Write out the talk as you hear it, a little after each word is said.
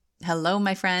Hello,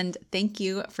 my friend. Thank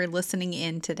you for listening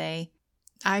in today.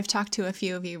 I've talked to a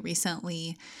few of you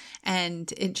recently,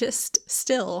 and it just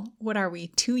still, what are we,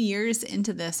 2 years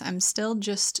into this? I'm still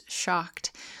just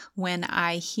shocked when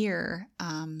I hear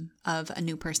of a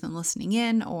new person listening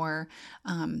in or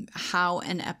how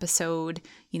an episode,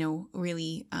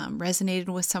 really resonated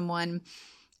with someone.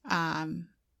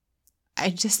 I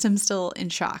just am still in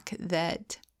shock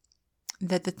that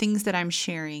the things that I'm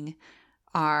sharing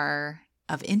are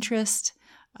of interest,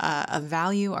 of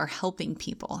value, are helping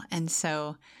people. And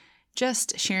so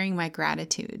just sharing my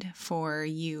gratitude for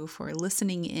you for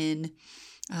listening in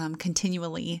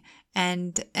continually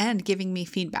and giving me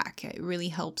feedback. It really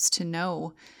helps to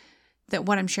know that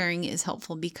what I'm sharing is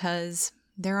helpful, because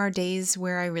there are days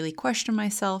where I really question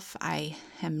myself. I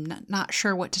am not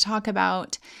sure what to talk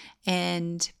about.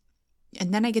 And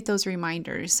then I get those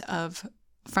reminders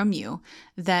from you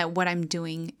that what I'm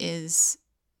doing is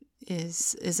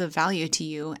of value to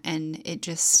you, and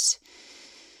it's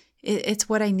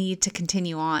what I need to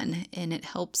continue on, and it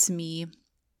helps me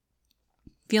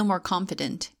feel more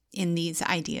confident in these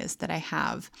ideas that I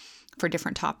have for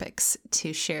different topics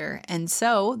to share. And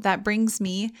so that brings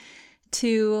me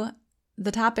to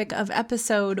the topic of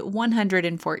episode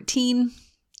 114,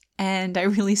 and I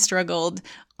really struggled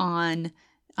on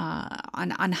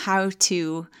how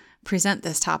to present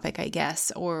this topic, I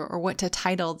guess, or what to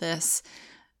title this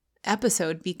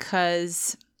episode,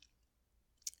 because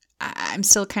I'm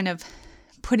still kind of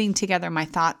putting together my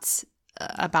thoughts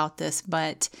about this,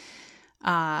 but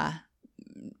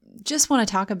just want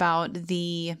to talk about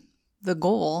the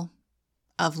goal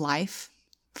of life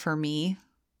for me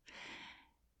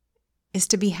is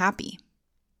to be happy.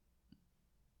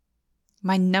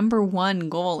 My number one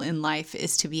goal in life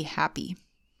is to be happy.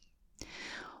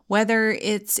 Whether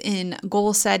it's in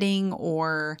goal setting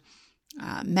or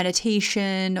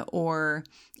meditation or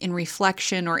in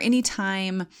reflection, or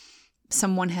anytime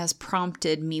someone has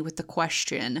prompted me with the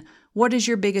question, what is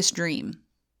your biggest dream?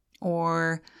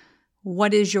 Or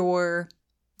what is your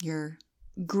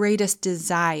greatest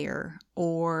desire?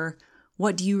 Or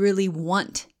what do you really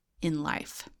want in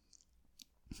life?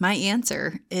 My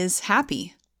answer is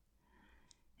happy.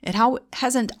 It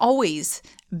hasn't always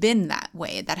been that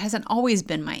way. That hasn't always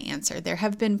been my answer. There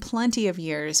have been plenty of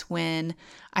years when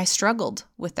I struggled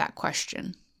with that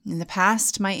question. In the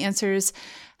past, my answers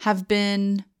have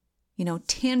been,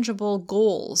 tangible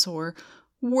goals or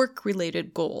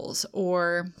work-related goals,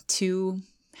 or to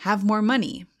have more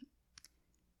money.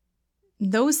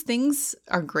 Those things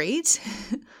are great,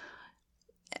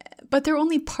 but they're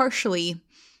only partially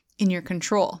in your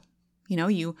control.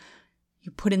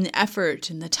 You put in the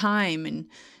effort and the time, and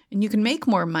you can make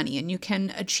more money and you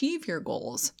can achieve your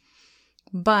goals.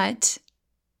 But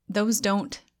those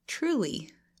don't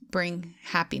truly bring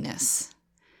happiness.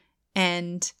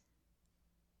 And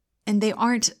they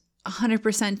aren't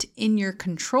 100% in your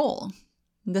control.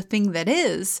 The thing that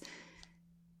is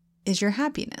your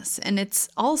happiness. And it's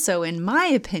also, in my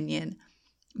opinion,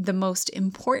 the most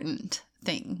important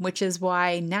thing, which is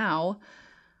why now,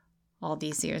 all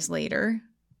these years later,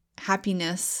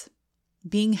 happiness,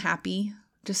 being happy,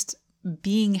 just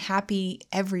being happy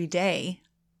every day,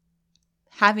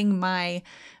 having my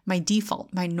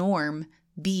default, my norm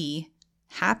be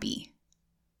happy.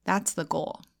 That's the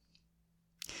goal.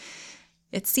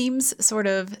 It seems sort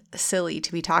of silly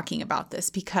to be talking about this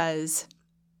because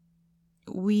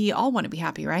we all want to be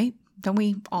happy, right? Don't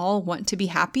we all want to be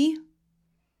happy?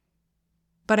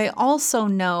 But I also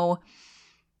know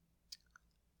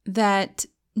that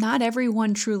not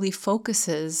everyone truly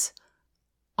focuses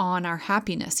on our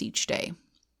happiness each day.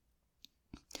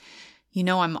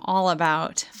 I'm all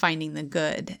about finding the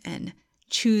good and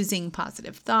choosing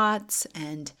positive thoughts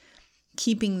and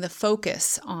keeping the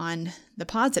focus on the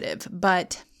positive.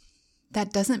 But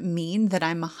that doesn't mean that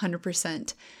I'm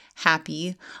 100%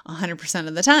 happy 100%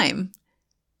 of the time.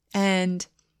 And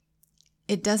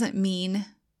it doesn't mean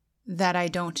that I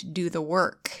don't do the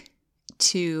work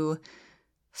to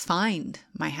find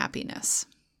my happiness.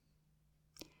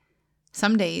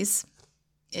 Some days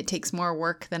it takes more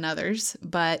work than others,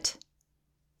 but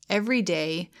every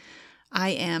day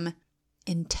I am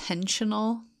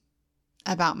intentional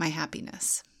about my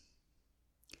happiness.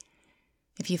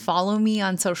 If you follow me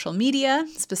on social media,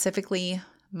 specifically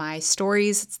my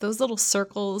stories, it's those little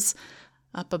circles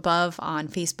up above on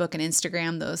Facebook and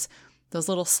Instagram, those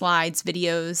little slides,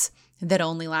 videos that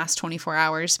only last 24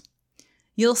 hours.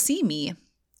 You'll see me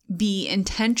be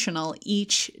intentional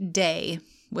each day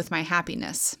with my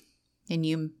happiness. And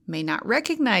you may not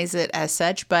recognize it as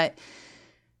such, but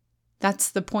that's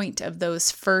the point of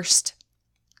those first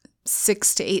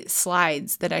 6 to 8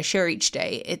 slides that I share each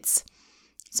day. It's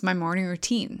my morning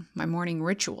routine, my morning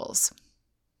rituals.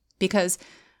 Because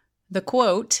the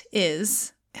quote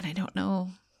is, and I don't know,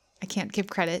 I can't give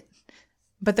credit,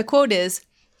 but the quote is,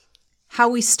 how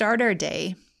we start our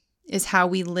day is how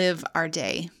we live our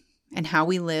day, and how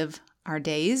we live our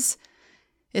days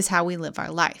is how we live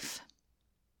our life.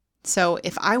 So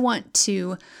if I want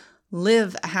to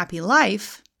live a happy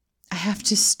life, I have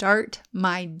to start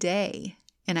my day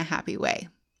in a happy way.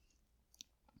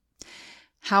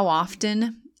 How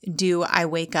often do I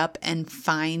wake up and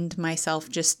find myself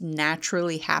just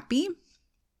naturally happy?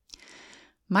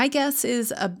 My guess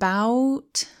is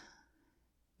about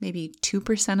maybe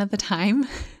 2% of the time.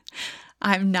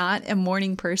 I'm not a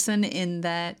morning person in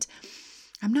that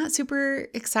I'm not super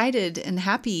excited and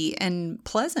happy and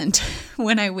pleasant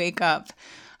when I wake up.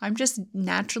 I'm just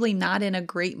naturally not in a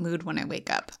great mood when I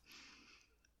wake up,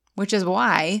 which is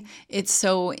why it's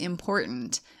so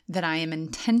important that I am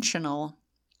intentional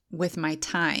with my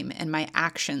time and my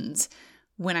actions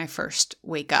when I first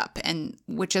wake up, and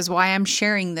which is why I'm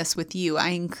sharing this with you. I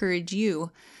encourage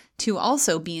you to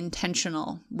also be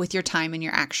intentional with your time and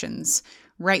your actions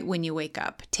right when you wake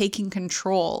up, taking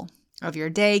control of your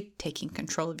day, taking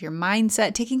control of your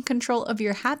mindset, taking control of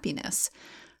your happiness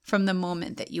from the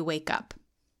moment that you wake up.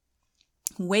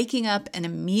 Waking up and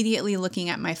immediately looking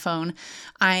at my phone,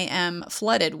 I am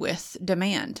flooded with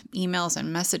demand, emails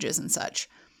and messages and such.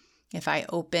 If I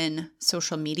open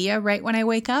social media right when I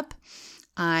wake up,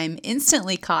 I'm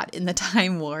instantly caught in the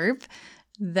time warp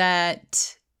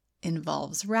that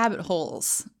involves rabbit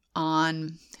holes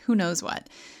on who knows what.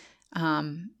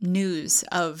 News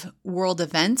of world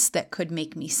events that could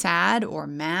make me sad or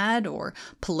mad, or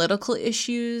political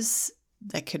issues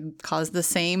that could cause the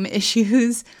same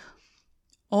issues.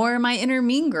 Or my inner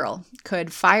mean girl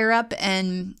could fire up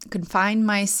and could find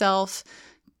myself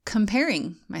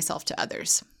comparing myself to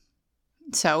others.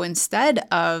 So instead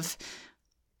of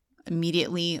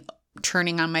immediately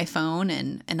turning on my phone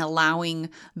and allowing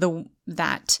the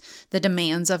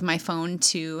demands of my phone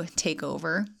to take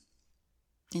over,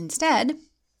 instead,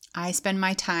 I spend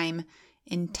my time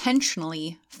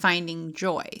intentionally finding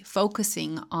joy,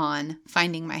 focusing on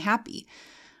finding my happy.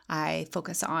 I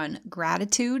focus on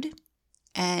gratitude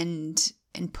and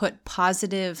put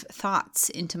positive thoughts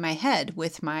into my head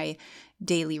with my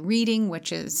daily reading,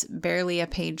 which is barely a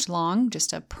page long,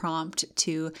 just a prompt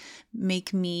to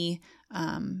make me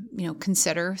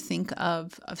think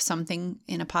of something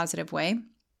in a positive way.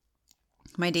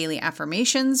 My daily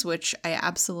affirmations, which I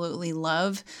absolutely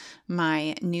love,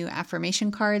 my new affirmation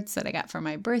cards that I got for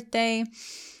my birthday.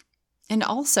 And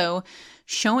also,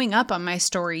 showing up on my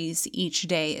stories each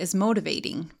day is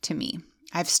motivating to me.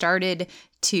 I've started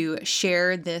to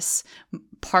share this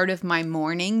part of my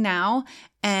morning now,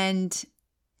 and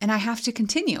I have to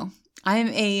continue. I'm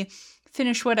a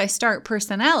finish what I start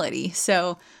personality,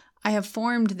 so I have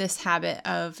formed this habit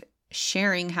of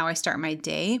sharing how I start my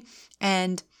day,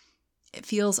 and it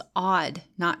feels odd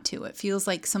not to. It feels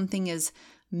like something is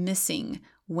missing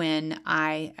when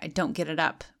I don't get it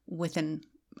up within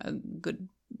a good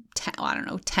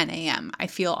 10 a.m. I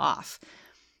feel off.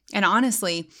 And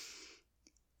honestly,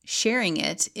 sharing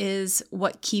it is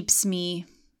what keeps me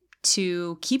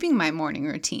to keeping my morning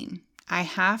routine. I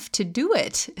have to do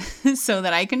it so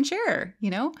that I can share,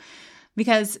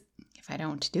 because if I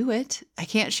don't do it, I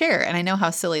can't share. And I know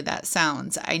how silly that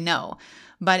sounds. I know.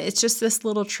 But it's just this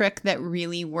little trick that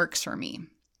really works for me.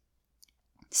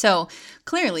 So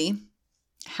clearly,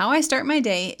 how I start my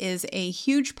day is a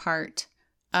huge part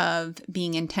of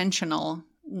being intentional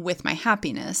with my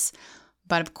happiness.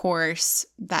 But of course,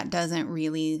 that doesn't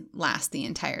really last the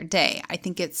entire day. I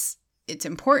think it's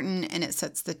important and it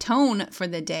sets the tone for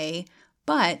the day.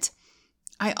 But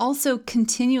I also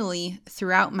continually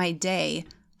throughout my day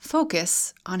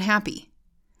focus on happy.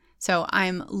 So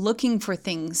I'm looking for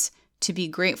things to be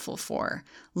grateful for,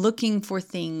 looking for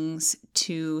things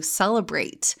to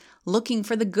celebrate, looking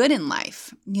for the good in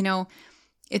life.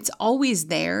 It's always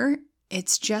there.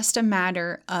 It's just a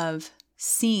matter of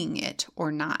seeing it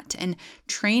or not, and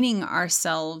training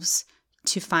ourselves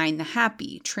to find the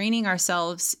happy, training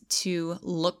ourselves to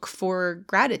look for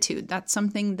gratitude. That's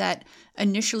something that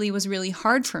initially was really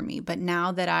hard for me, but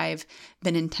now that I've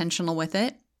been intentional with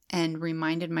it and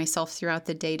reminded myself throughout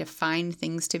the day to find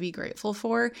things to be grateful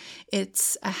for,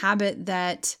 it's a habit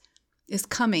that is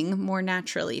coming more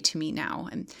naturally to me now.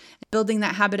 And building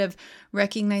that habit of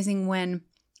recognizing when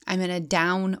I'm in a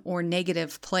down or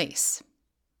negative place.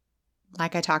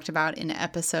 Like I talked about in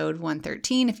episode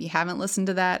 113, if you haven't listened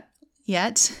to that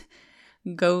yet,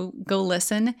 go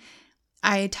listen.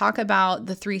 I talk about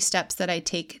the 3 steps that I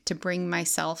take to bring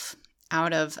myself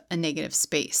out of a negative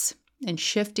space and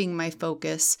shifting my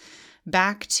focus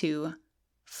back to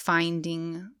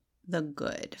finding the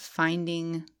good,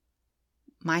 finding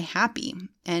my happy,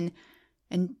 and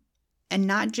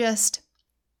not just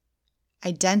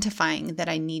identifying that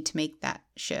I need to make that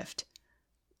shift,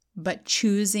 but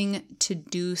choosing to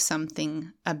do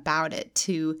something about it,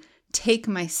 to take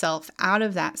myself out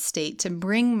of that state, to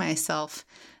bring myself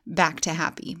back to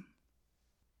happy.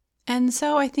 And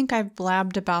so I think I've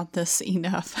blabbed about this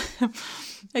enough.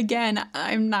 Again,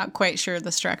 I'm not quite sure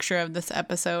the structure of this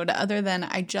episode, other than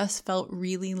I just felt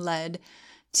really led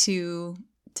to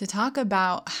talk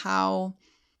about how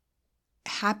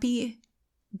happy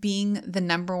being the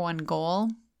number one goal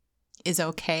is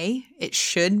okay. It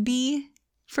should be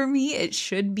for me. It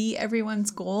should be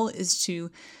everyone's goal, is to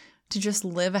just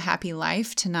live a happy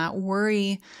life, to not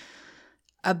worry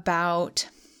about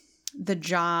the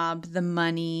job, the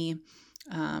money,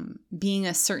 being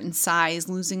a certain size,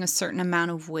 losing a certain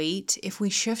amount of weight. If we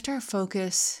shift our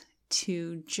focus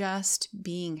to just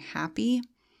being happy,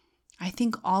 I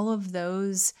think all of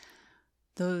those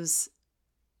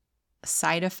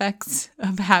side effects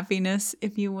of happiness,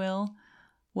 if you will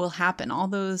happen. All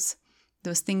those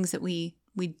things that we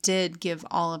did give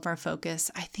all of our focus,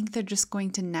 I think they're just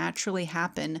going to naturally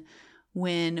happen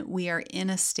when we are in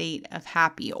a state of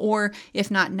happy, or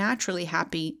if not naturally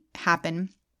happen,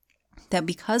 that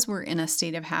because we're in a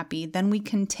state of happy, then we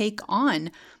can take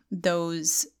on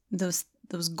those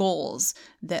goals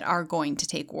that are going to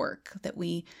take work, that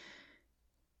we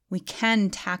can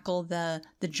tackle the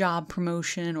job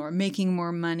promotion or making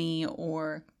more money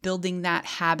or building that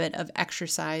habit of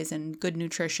exercise and good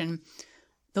nutrition.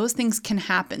 Those things can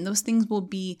happen. Those things will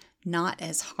be not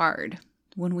as hard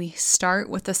when we start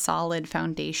with a solid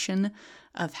foundation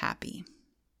of happy.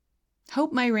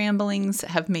 Hope my ramblings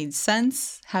have made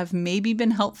sense, have maybe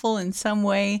been helpful in some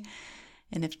way.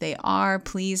 And if they are,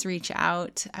 please reach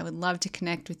out. I would love to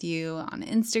connect with you on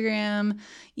Instagram,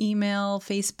 email,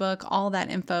 Facebook. All that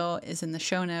info is in the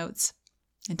show notes.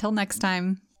 Until next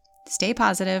time, stay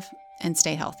positive and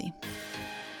stay healthy.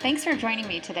 Thanks for joining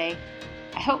me today.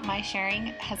 I hope my sharing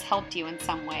has helped you in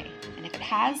some way. And if it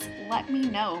has, let me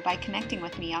know by connecting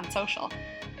with me on social.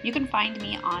 You can find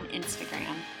me on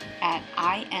Instagram at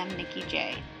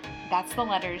IamNikkiJ. That's the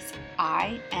letters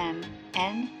IMNIKKIJ.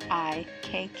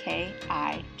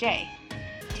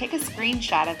 Take a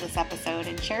screenshot of this episode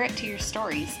and share it to your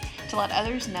stories to let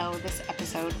others know this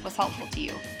episode was helpful to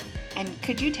you. And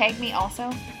could you tag me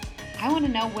also? I want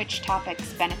to know which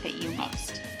topics benefit you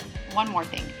most. One more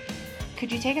thing.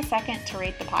 Could you take a second to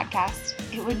rate the podcast?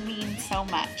 It would mean so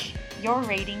much. Your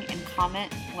rating and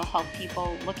comment will help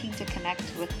people looking to connect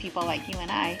with people like you and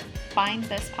I find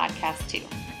this podcast too.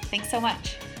 Thanks so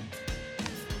much.